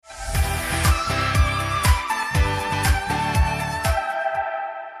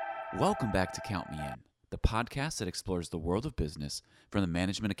Welcome back to Count Me In, the podcast that explores the world of business from the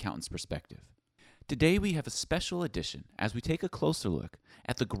management accountant's perspective. Today we have a special edition as we take a closer look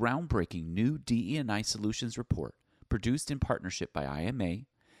at the groundbreaking new DE&I Solutions report produced in partnership by IMA,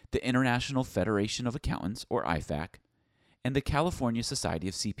 the International Federation of Accountants, or IFAC, and the California Society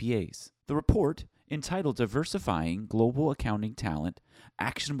of CPAs. The report, entitled Diversifying Global Accounting Talent,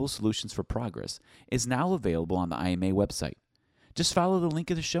 Actionable Solutions for Progress, is now available on the IMA website. Just follow the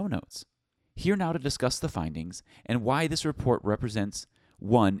link in the show notes. Here now to discuss the findings and why this report represents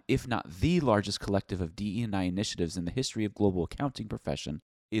one, if not the largest collective of DE&I initiatives in the history of global accounting profession,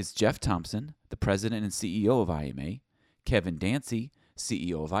 is Jeff Thompson, the president and CEO of IMA, Kevin Dancy,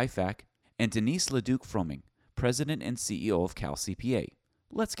 CEO of IFAC, and Denise Leduc-Fromming, president and CEO of Cal CPA.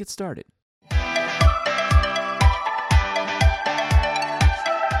 Let's get started.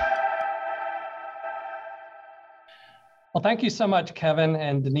 Well, thank you so much, Kevin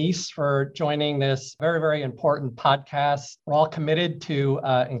and Denise, for joining this very, very important podcast. We're all committed to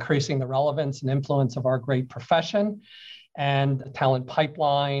increasing the relevance and influence of our great profession and talent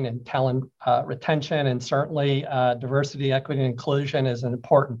pipeline and talent retention, and certainly diversity, equity, and inclusion is an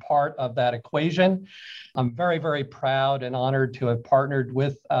important part of that equation. I'm very, very proud and honored to have partnered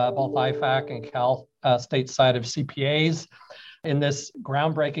with both IFAC and Cal State side of CPAs in this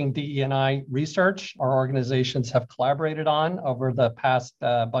groundbreaking DE&I research our organizations have collaborated on over the past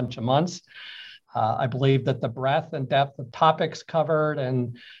bunch of months. I believe that the breadth and depth of topics covered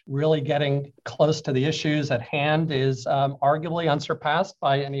and really getting close to the issues at hand is arguably unsurpassed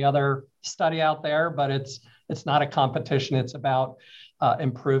by any other study out there, but it's not a competition. It's about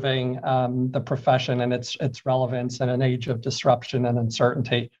improving the profession and its relevance in an age of disruption and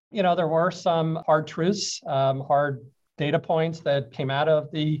uncertainty. You know, there were some hard truths, hard data points that came out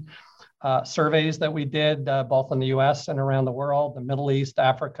of the surveys that we did both in the US and around the world, the Middle East,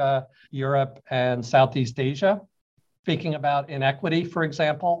 Africa, Europe, and Southeast Asia. Speaking about inequity, for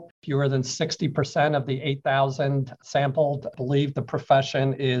example, fewer than 60% of the 8,000 sampled believe the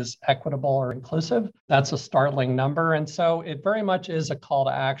profession is equitable or inclusive. That's a startling number. And so it very much is a call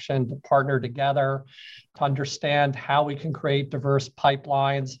to action to partner together, to understand how we can create diverse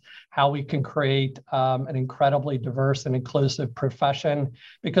pipelines, how we can create an incredibly diverse and inclusive profession,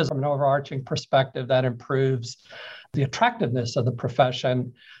 because from an overarching perspective, that improves the attractiveness of the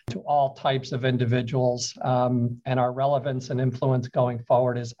profession to all types of individuals, and our relevance and influence going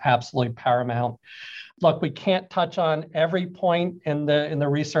forward is absolutely paramount. Look, we can't touch on every point in the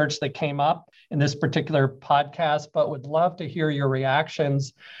research that came up in this particular podcast, but would love to hear your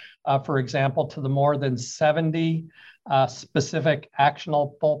reactions, for example, to the more than 70 specific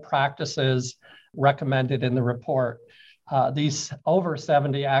actionable practices recommended in the report. These over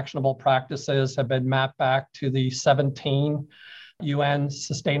 70 actionable practices have been mapped back to the 17 UN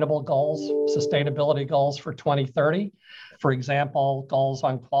sustainability goals for 2030. For example, goals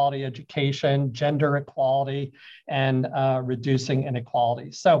on quality education, gender equality, and reducing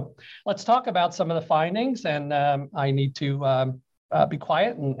inequality. So let's talk about some of the findings, and I need to be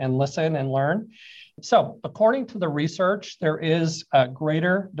quiet and listen and learn. So according to the research, there is a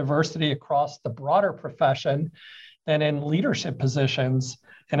greater diversity across the broader profession than in leadership positions.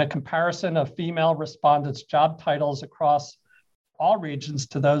 In a comparison of female respondents' job titles across all regions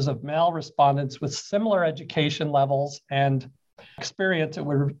to those of male respondents with similar education levels and experience, it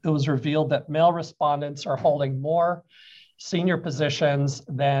was revealed that male respondents are holding more senior positions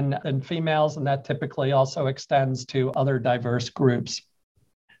than females, and that typically also extends to other diverse groups.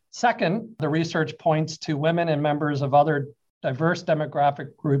 Second, the research points to women and members of other diverse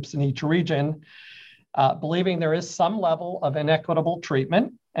demographic groups in each region, believing there is some level of inequitable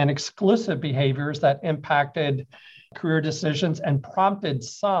treatment and exclusive behaviors that impacted career decisions and prompted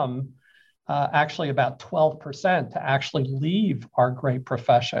some, actually about 12%, to actually leave our great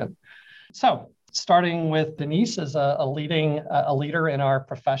profession. So starting with Denise as a leader in our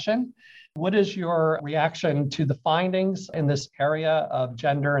profession, what is your reaction to the findings in this area of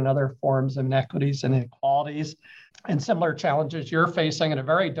gender and other forms of inequities and inequalities and similar challenges you're facing in a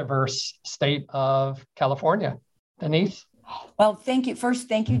very diverse state of California? Denise? Well, thank you. First,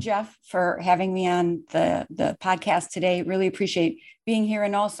 thank you, Jeff, for having me on the podcast today. Really appreciate being here.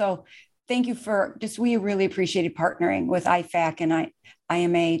 And also, thank you for we really appreciated partnering with IFAC and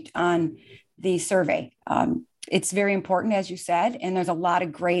IMA on the survey. It's very important, as you said, and there's a lot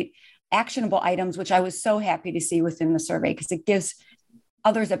of great actionable items, which I was so happy to see within the survey because it gives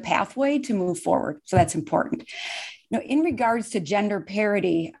others a pathway to move forward. So that's important. You know, in regards to gender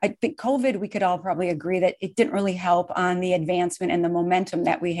parity, I think COVID, we could all probably agree that it didn't really help on the advancement and the momentum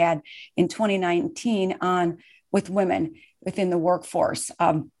that we had in 2019 with women within the workforce.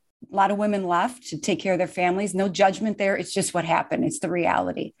 A lot of women left to take care of their families. No judgment there. It's just what happened. It's the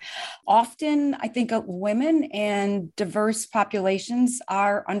reality. Often, I think women and diverse populations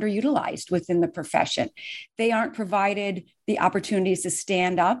are underutilized within the profession. They aren't provided the opportunities to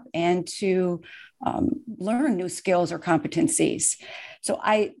stand up and to learn new skills or competencies. So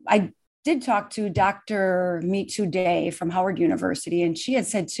I did talk to Dr. Mitu Day from Howard University, and she had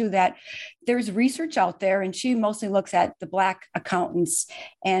said too that there's research out there, and she mostly looks at the Black accountants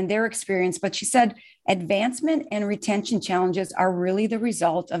and their experience, but she said advancement and retention challenges are really the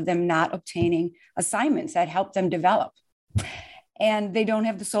result of them not obtaining assignments that help them develop. And they don't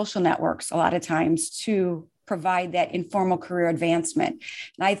have the social networks a lot of times to provide that informal career advancement.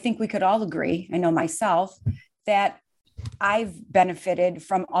 And I think we could all agree, I know myself, that I've benefited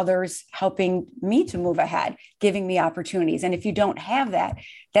from others helping me to move ahead, giving me opportunities. And if you don't have that,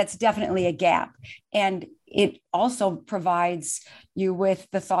 that's definitely a gap. And it also provides you with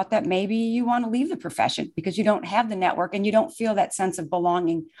the thought that maybe you want to leave the profession because you don't have the network and you don't feel that sense of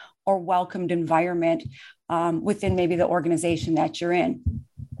belonging or welcomed environment within maybe the organization that you're in.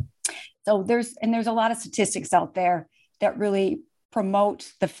 So there's a lot of statistics out there that really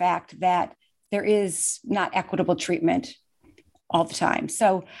promote the fact that there is not equitable treatment all the time.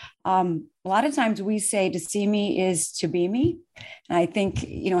 So a lot of times we say to see me is to be me. And I think,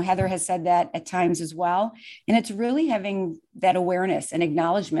 Heather has said that at times as well. And it's really having that awareness and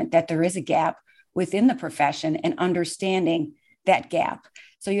acknowledgement that there is a gap within the profession and understanding that gap.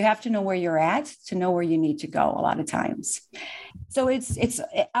 So you have to know where you're at to know where you need to go a lot of times. So it's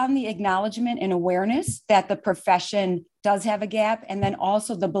on the acknowledgement and awareness that the profession does have a gap, and then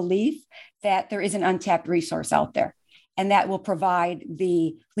also the belief that there is an untapped resource out there, and that will provide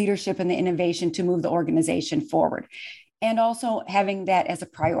the leadership and the innovation to move the organization forward. And also having that as a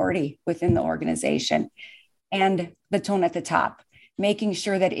priority within the organization, and the tone at the top, making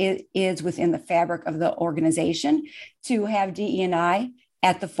sure that it is within the fabric of the organization to have DE&I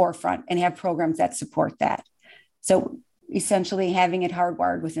at the forefront and have programs that support that. So essentially having it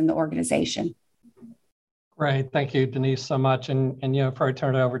hardwired within the organization. Great. Thank you, Denise, so much. And before I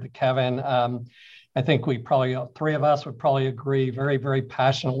turn it over to Kevin, I think we probably, three of us would probably agree very, very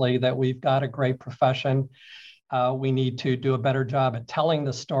passionately that we've got a great profession. We need to do a better job at telling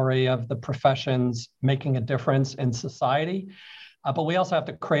the story of the professions making a difference in society. But we also have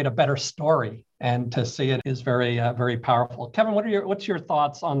to create a better story, and to see it is very, very powerful. Kevin, what's your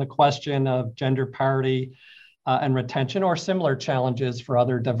thoughts on the question of gender parity and retention, or similar challenges for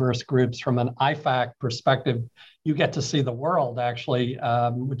other diverse groups from an IFAC perspective? You get to see the world, actually,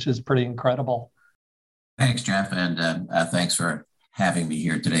 which is pretty incredible. Thanks, Jeff, and thanks for having me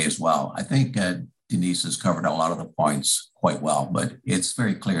here today as well. I think Denise has covered a lot of the points quite well, but it's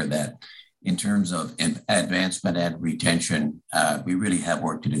very clear that in terms of advancement and retention, we really have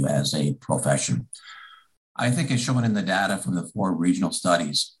work to do as a profession. I think as shown in the data from the 4 regional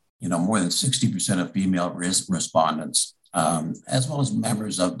studies, more than 60% of female respondents, as well as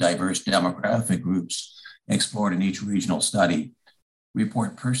members of diverse demographic groups explored in each regional study,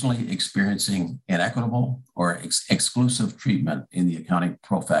 report personally experiencing inequitable or exclusive treatment in the accounting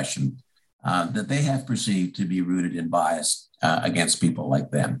profession that they have perceived to be rooted in bias against people like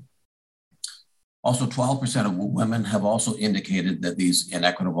them. Also, 12% of women have also indicated that these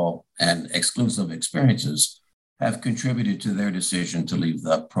inequitable and exclusive experiences have contributed to their decision to leave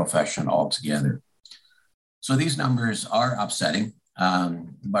the profession altogether. So these numbers are upsetting,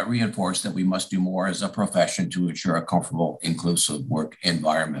 but reinforce that we must do more as a profession to ensure a comfortable, inclusive work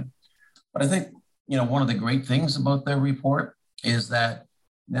environment. But I think, one of the great things about their report is that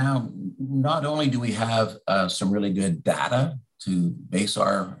now not only do we have some really good data to base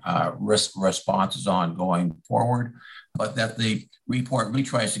our responses on going forward, but that the report really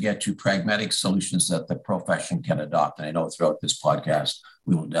tries to get to pragmatic solutions that the profession can adopt. And I know throughout this podcast,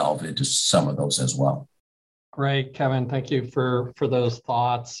 we will delve into some of those as well. Great, Kevin. Thank you for those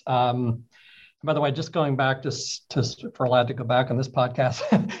thoughts. By the way, just going back to if we're allowed to go back on this podcast,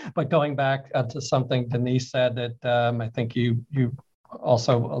 but going back to something Denise said that I think you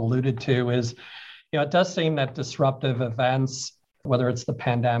also alluded to is, it does seem that disruptive events, whether it's the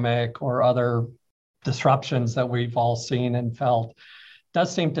pandemic or other disruptions that we've all seen and felt,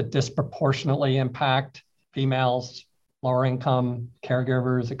 does seem to disproportionately impact females, lower income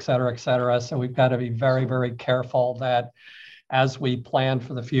caregivers, et cetera, et cetera. So we've got to be very, very careful that as we plan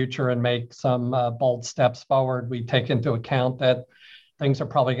for the future and make some bold steps forward, we take into account that things are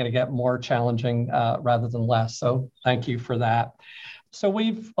probably going to get more challenging rather than less. So thank you for that. So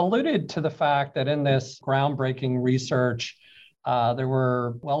we've alluded to the fact that in this groundbreaking research, there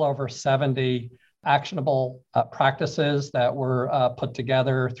were well over 70 actionable practices that were put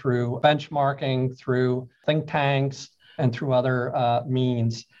together through benchmarking, through think tanks, and through other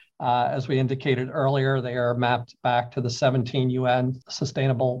means. As we indicated earlier, they are mapped back to the 17 UN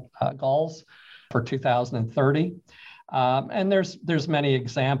Sustainable Goals for 2030. And there's many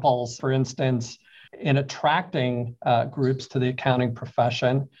examples. For instance, in attracting groups to the accounting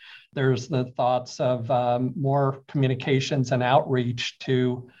profession, there's the thoughts of more communications and outreach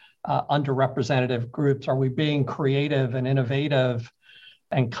to underrepresented groups. Are we being creative and innovative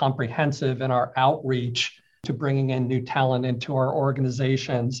and comprehensive in our outreach to bringing in new talent into our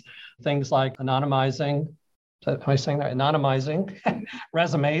organizations? Things like anonymizing, am I saying that? Anonymizing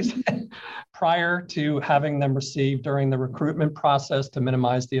resumes prior to having them received during the recruitment process to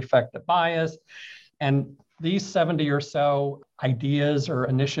minimize the effect of bias. And these 70 or so ideas or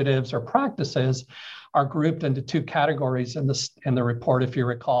initiatives or practices are grouped into two categories in the report, if you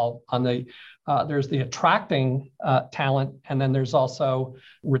recall. On the there's the attracting talent, and then there's also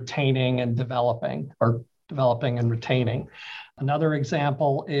retaining and developing, or developing and retaining. Another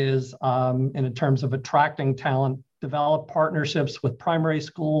example is in terms of attracting talent, develop partnerships with primary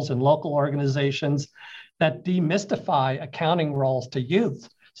schools and local organizations that demystify accounting roles to youth.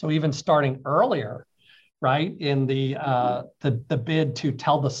 So even starting earlier, right, in the bid to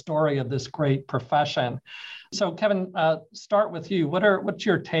tell the story of this great profession. So Kevin, start with you. What's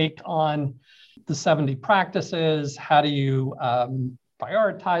your take on the 70 practices? How do you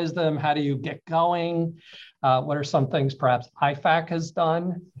prioritize them? How do you get going? What are some things perhaps IFAC has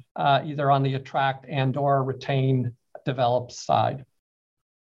done, either on the attract and or retain, develop side?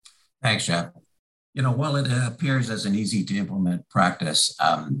 Thanks, Jeff. While it appears as an easy to implement practice,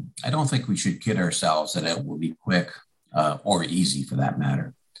 I don't think we should kid ourselves that it will be quick or easy for that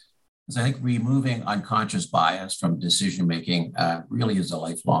matter. Because I think removing unconscious bias from decision-making really is a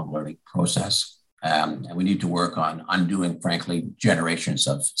lifelong learning process. And we need to work on undoing, frankly, generations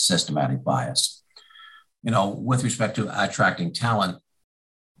of systematic bias. With respect to attracting talent,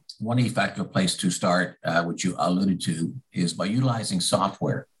 one effective place to start, which you alluded to, is by utilizing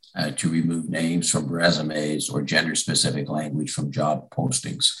software to remove names from resumes or gender-specific language from job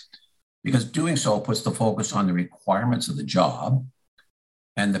postings, because doing so puts the focus on the requirements of the job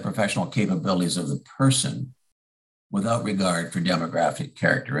and the professional capabilities of the person without regard for demographic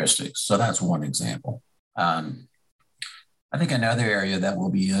characteristics. So that's one example. I think another area that will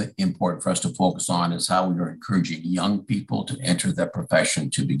be important for us to focus on is how we are encouraging young people to enter the profession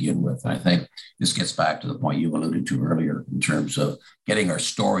to begin with. And I think this gets back to the point you alluded to earlier in terms of getting our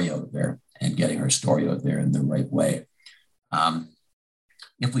story out there and getting our story out there in the right way.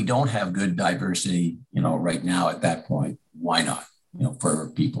 If we don't have good diversity, right now at that point, why not, for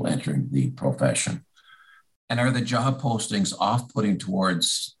people entering the profession? And are the job postings off-putting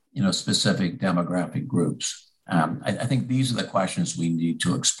towards, specific demographic groups? I think these are the questions we need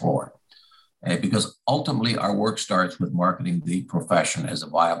to explore, because ultimately our work starts with marketing the profession as a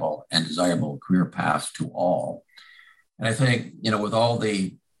viable and desirable career path to all. And I think, with all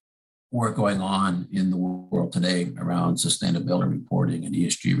the work going on in the world today around sustainability reporting and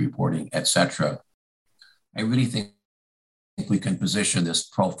ESG reporting, et cetera, I really think we can position this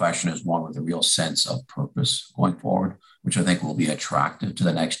profession as one with a real sense of purpose going forward, which I think will be attractive to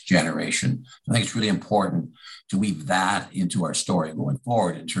the next generation. I think it's really important to weave that into our story going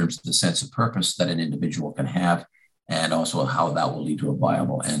forward in terms of the sense of purpose that an individual can have, and also how that will lead to a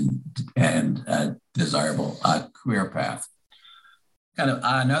viable and desirable career path. Kind of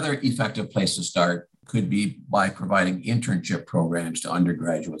another effective place to start could be by providing internship programs to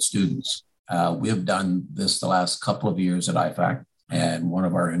undergraduate students. We have done this the last couple of years at IFAC, and one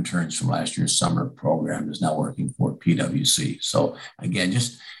of our interns from last year's summer program is now working for PwC. So again,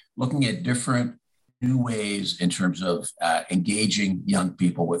 just looking at different new ways in terms of engaging young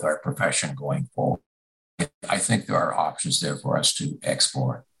people with our profession going forward. I think there are options there for us to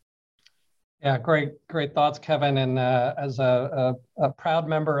explore. Yeah, great thoughts, Kevin. And as a proud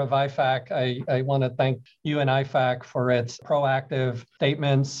member of IFAC, I want to thank you and IFAC for its proactive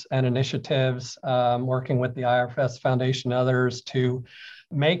statements and initiatives, working with the IFS Foundation and others to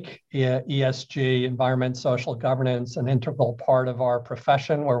make ESG, environment, social governance, an integral part of our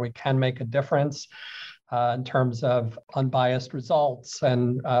profession where we can make a difference in terms of unbiased results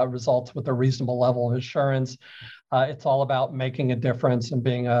and results with a reasonable level of assurance. It's all about making a difference and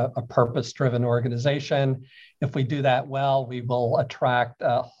being a purpose-driven organization. If we do that well, we will attract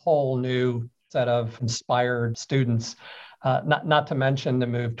a whole new set of inspired students, not to mention the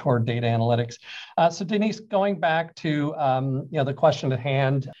move toward data analytics. So Denise, going back to the question at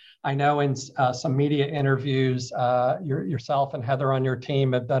hand, I know in some media interviews, yourself and Heather on your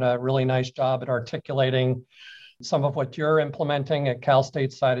team have done a really nice job at articulating some of what you're implementing at Cal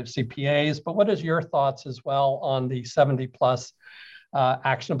State's side of CPAs. But what is your thoughts as well on the 70 plus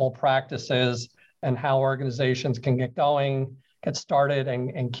actionable practices and how organizations can get going, get started,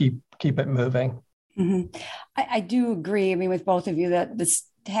 and keep it moving? Mm-hmm. I do agree. I mean, with both of you, that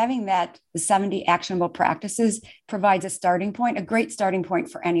having the 70 actionable practices provides a starting point, a great starting point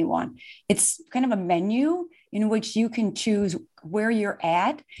for anyone. It's kind of a menu in which you can choose where you're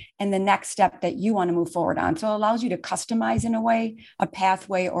at and the next step that you want to move forward on. So it allows you to customize, in a way, a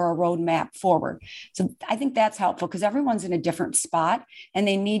pathway or a roadmap forward. So I think that's helpful because everyone's in a different spot and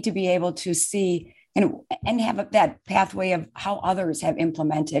they need to be able to see and have that pathway of how others have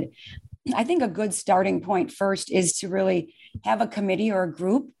implemented. I think a good starting point first is to really have a committee or a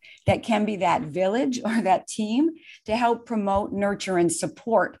group that can be that village or that team to help promote, nurture, and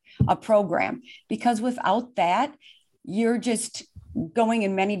support a program. Because without that, you're just going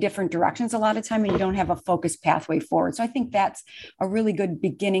in many different directions a lot of time and you don't have a focused pathway forward. So I think that's a really good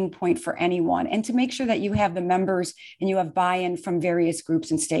beginning point for anyone. And to make sure that you have the members and you have buy-in from various groups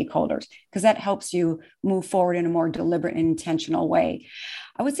and stakeholders, because that helps you move forward in a more deliberate and intentional way.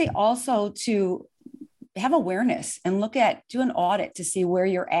 I would say also to have awareness and do an audit to see where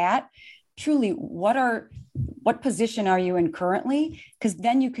you're at. Truly, what position are you in currently? Because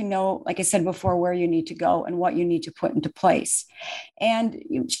then you can know, like I said before, where you need to go and what you need to put into place. And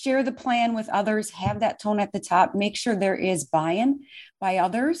you share the plan with others, have that tone at the top, make sure there is buy-in by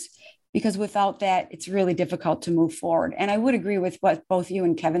others, because without that, it's really difficult to move forward. And I would agree with what both you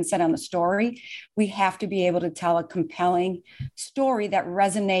and Kevin said on the story. We have to be able to tell a compelling story that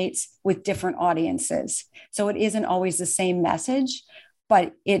resonates with different audiences. So it isn't always the same message,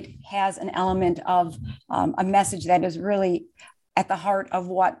 but it has an element of a message that is really at the heart of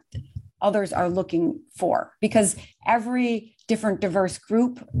what others are looking for, because every different diverse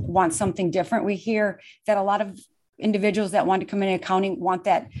group wants something different. We hear that a lot of individuals that want to come in accounting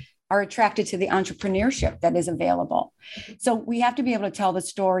are attracted to the entrepreneurship that is available. So we have to be able to tell the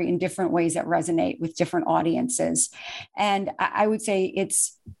story in different ways that resonate with different audiences. And I would say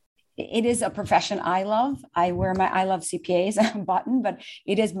it is a profession I love. I wear my I love CPAs button, but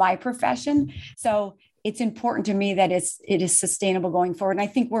it is my profession. So it's important to me that it is sustainable going forward. And I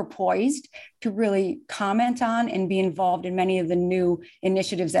think we're poised to really comment on and be involved in many of the new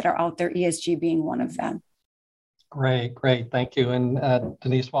initiatives that are out there, ESG being one of them. Great. Thank you. And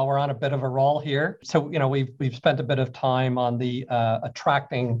Denise, while we're on a bit of a roll here, so we've spent a bit of time on the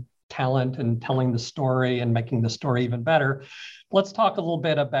attracting talent and telling the story and making the story even better. Let's talk a little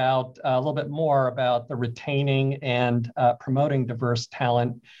bit more about the retaining and promoting diverse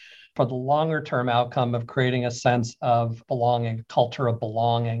talent for the longer term outcome of creating a sense of belonging, a culture of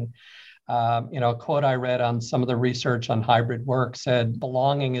belonging. A quote I read on some of the research on hybrid work said,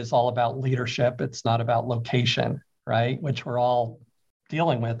 belonging is all about leadership. It's not about location, right? Which we're all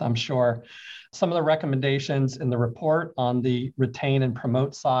dealing with, I'm sure. Some of the recommendations in the report on the retain and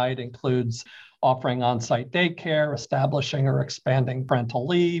promote side includes offering on-site daycare, establishing or expanding parental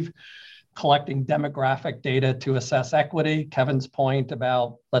leave, collecting demographic data to assess equity. Kevin's point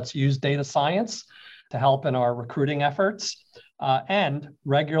about let's use data science to help in our recruiting efforts, and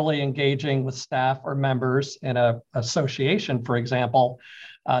regularly engaging with staff or members in an association, for example,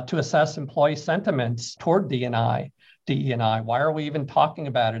 to assess employee sentiments toward DE&I. Why are we even talking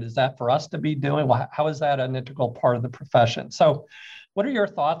about it? Is that for us to be doing? How is that an integral part of the profession? So what are your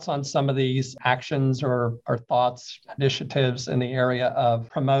thoughts on some of these actions or thoughts, initiatives in the area of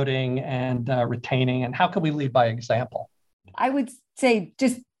promoting and retaining, and how can we lead by example? I would say,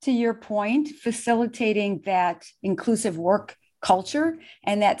 just to your point, facilitating that inclusive work culture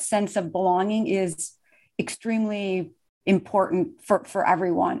and that sense of belonging is extremely important for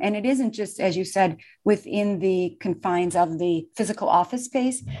everyone. And it isn't just, as you said, within the confines of the physical office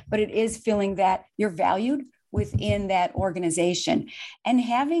space, but it is feeling that you're valued within that organization. And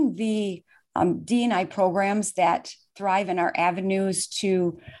having the D&I programs that thrive in our avenues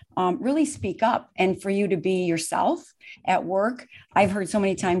to really speak up and for you to be yourself at work, I've heard so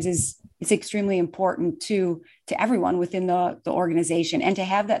many times it's extremely important to everyone within the organization, and to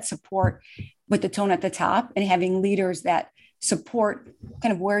have that support with the tone at the top and having leaders that support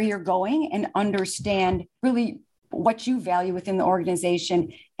kind of where you're going and understand really what you value within the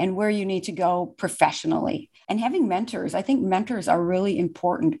organization and where you need to go professionally. And having mentors, I think mentors are really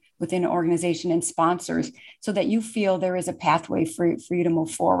important within an organization, and sponsors, so that you feel there is a pathway for you to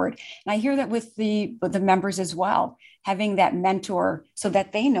move forward. And I hear that with the members as well, having that mentor so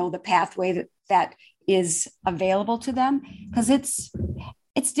that they know the pathway that is available to them, because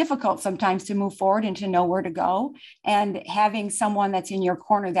it's difficult sometimes to move forward and to know where to go. And having someone that's in your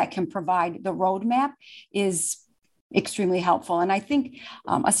corner that can provide the roadmap is extremely helpful. And I think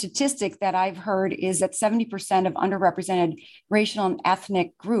a statistic that I've heard is that 70% of underrepresented racial and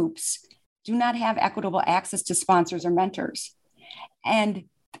ethnic groups do not have equitable access to sponsors or mentors. And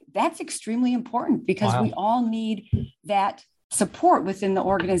that's extremely important because we all need that support within the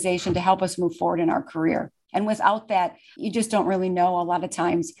organization to help us move forward in our career. And without that, you just don't really know a lot of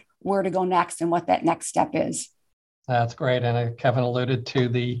times where to go next and what that next step is. That's great. And Kevin alluded to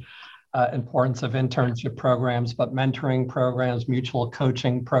the importance of internship programs, but mentoring programs, mutual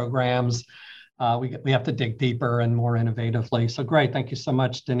coaching programs. We have to dig deeper and more innovatively. So great. Thank you so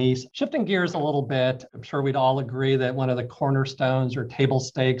much, Denise. Shifting gears a little bit, I'm sure we'd all agree that one of the cornerstones or table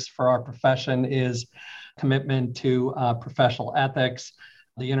stakes for our profession is commitment to professional ethics.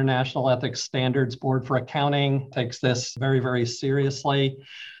 The International Ethics Standards Board for Accounting takes this very, very seriously.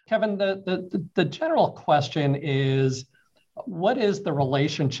 Kevin, the general question is, what is the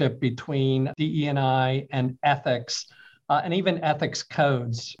relationship between DE&I and ethics, and even ethics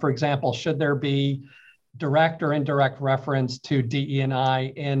codes? For example, should there be direct or indirect reference to DE&I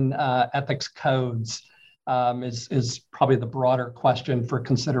in ethics codes? Is probably the broader question for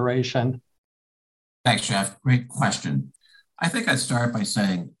consideration. Thanks, Jeff. Great question. I think I'd start by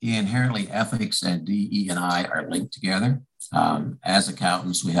saying inherently ethics and DE&I are linked together. As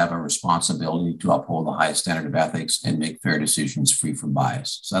accountants, we have a responsibility to uphold the highest standard of ethics and make fair decisions free from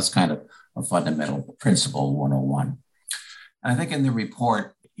bias. So that's kind of a fundamental principle 101. And I think in the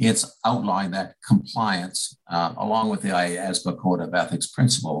report, it's outlined that compliance, along with the IASBA Code of Ethics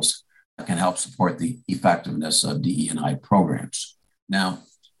principles, can help support the effectiveness of DE&I programs. Now,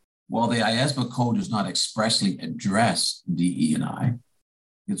 while the IASBA Code does not expressly address DE&I,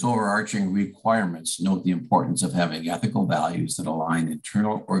 its overarching requirements note the importance of having ethical values that align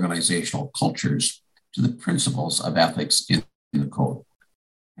internal organizational cultures to the principles of ethics in the code.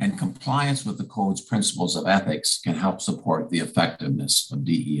 And compliance with the code's principles of ethics can help support the effectiveness of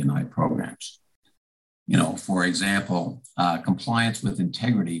DE&I programs. For example, compliance with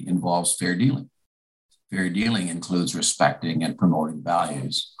integrity involves fair dealing. Fair dealing includes respecting and promoting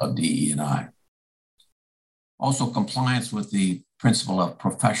values of DE&I. Also, compliance with the principle of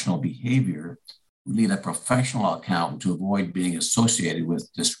professional behavior would lead a professional accountant to avoid being associated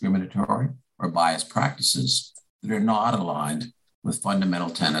with discriminatory or biased practices that are not aligned with fundamental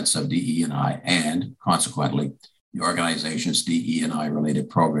tenets of DE&I and, consequently, the organization's DE&I related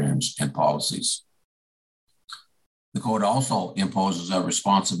programs and policies. The code also imposes a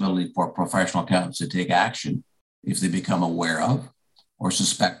responsibility for professional accountants to take action if they become aware of or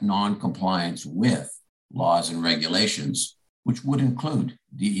suspect non-compliance with laws and regulations, which would include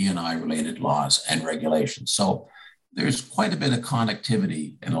DE&I related laws and regulations. So there's quite a bit of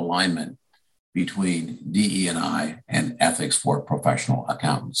connectivity and alignment between DE&I and ethics for professional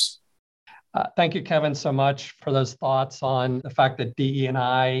accountants. Thank you, Kevin, so much for those thoughts on the fact that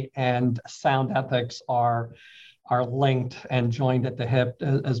DE&I and sound ethics are linked and joined at the hip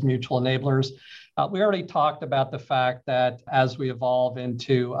as mutual enablers. We already talked about the fact that as we evolve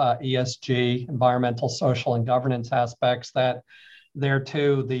into ESG, environmental, social, and governance aspects, that there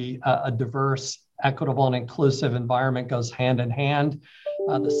too, a diverse, equitable, and inclusive environment goes hand in hand.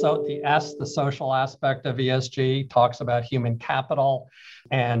 The social aspect of ESG talks about human capital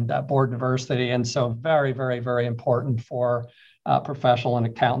and board diversity. And so very, very, very important for professional and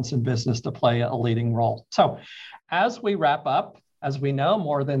accountants in business to play a leading role. So as we wrap up, as we know,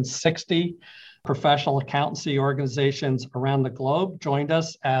 more than 60 professional accountancy organizations around the globe joined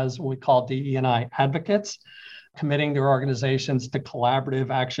us as what we call DE&I advocates, committing their organizations to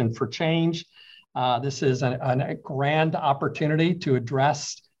collaborative action for change. This is a grand opportunity to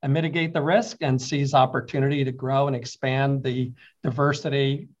address and mitigate the risk and seize opportunity to grow and expand the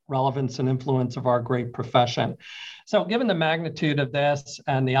diversity, relevance, and influence of our great profession. So given the magnitude of this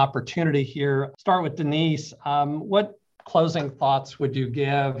and the opportunity here, start with Denise. What closing thoughts would you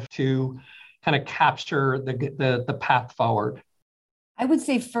give to kind of capture the path forward? I would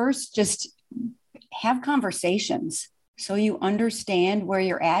say first, just have conversations so you understand where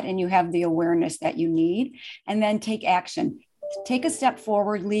you're at and you have the awareness that you need, and then take action. Take a step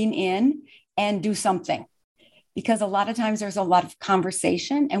forward, lean in, and do something. Because a lot of times there's a lot of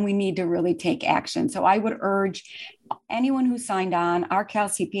conversation and we need to really take action. So I would urge anyone who signed on, our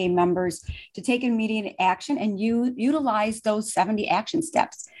CalCPA members, to take immediate action and utilize those 70 action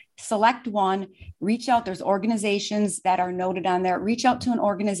steps. Select one, reach out. There's organizations that are noted on there. Reach out to an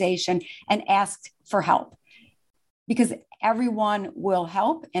organization and ask for help, because everyone will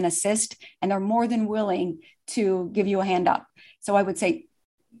help and assist, and they're more than willing to give you a hand up. So I would say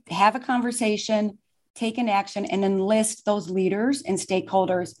have a conversation, take an action, and enlist those leaders and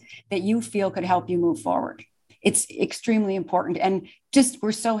stakeholders that you feel could help you move forward. It's extremely important. And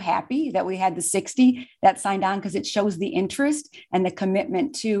we're so happy that we had the 60 that signed on, because it shows the interest and the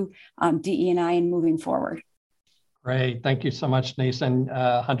commitment to DE&I and moving forward. Great. Thank you so much, Denise. And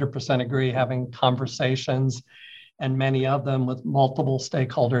 100% agree, having conversations, and many of them with multiple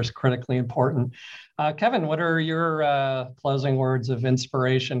stakeholders, critically important. Kevin, what are your closing words of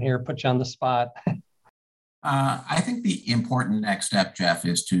inspiration here? Put you on the spot. I think the important next step, Jeff,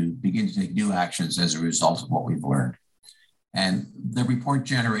 is to begin to take new actions as a result of what we've learned. And the report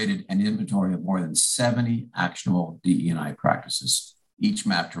generated an inventory of more than 70 actionable DE&I practices, each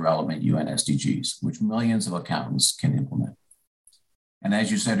mapped to relevant UN SDGs, which millions of accountants can implement. And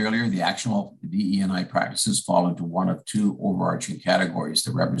as you said earlier, the actionable DE&I practices fall into one of two overarching categories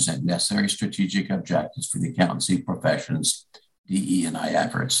that represent necessary strategic objectives for the accountancy profession's DE&I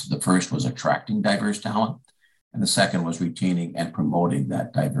efforts. The first was attracting diverse talent, and the second was retaining and promoting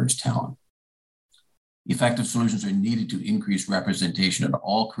that diverse talent. Effective solutions are needed to increase representation at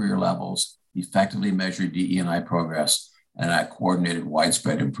all career levels, effectively measure DE&I progress, and enact coordinated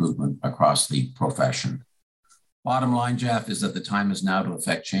widespread improvement across the profession. Bottom line, Jeff, is that the time is now to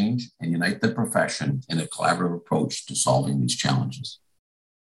effect change and unite the profession in a collaborative approach to solving these challenges.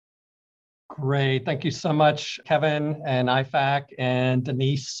 Great. Thank you so much, Kevin and IFAC and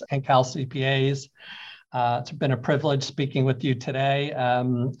Denise and Cal CPAs. It's been a privilege speaking with you today.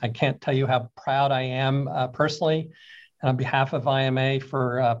 I can't tell you how proud I am personally and on behalf of IMA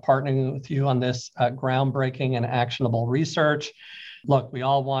for partnering with you on this groundbreaking and actionable research. Look, we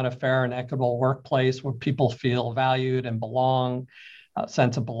all want a fair and equitable workplace where people feel valued and belong, a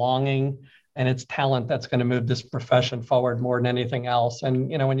sense of belonging, and it's talent that's going to move this profession forward more than anything else. And,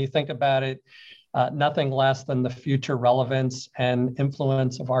 when you think about it, nothing less than the future relevance and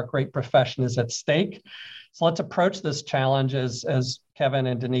influence of our great profession is at stake. So let's approach this challenge, as Kevin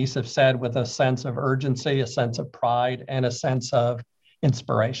and Denise have said, with a sense of urgency, a sense of pride, and a sense of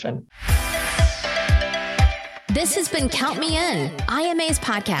inspiration. This has been Count Me In, IMA's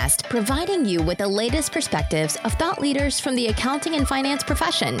podcast, providing you with the latest perspectives of thought leaders from the accounting and finance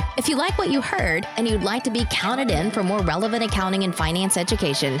profession. If you like what you heard and you'd like to be counted in for more relevant accounting and finance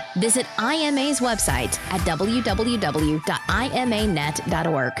education, visit IMA's website at www.imanet.org.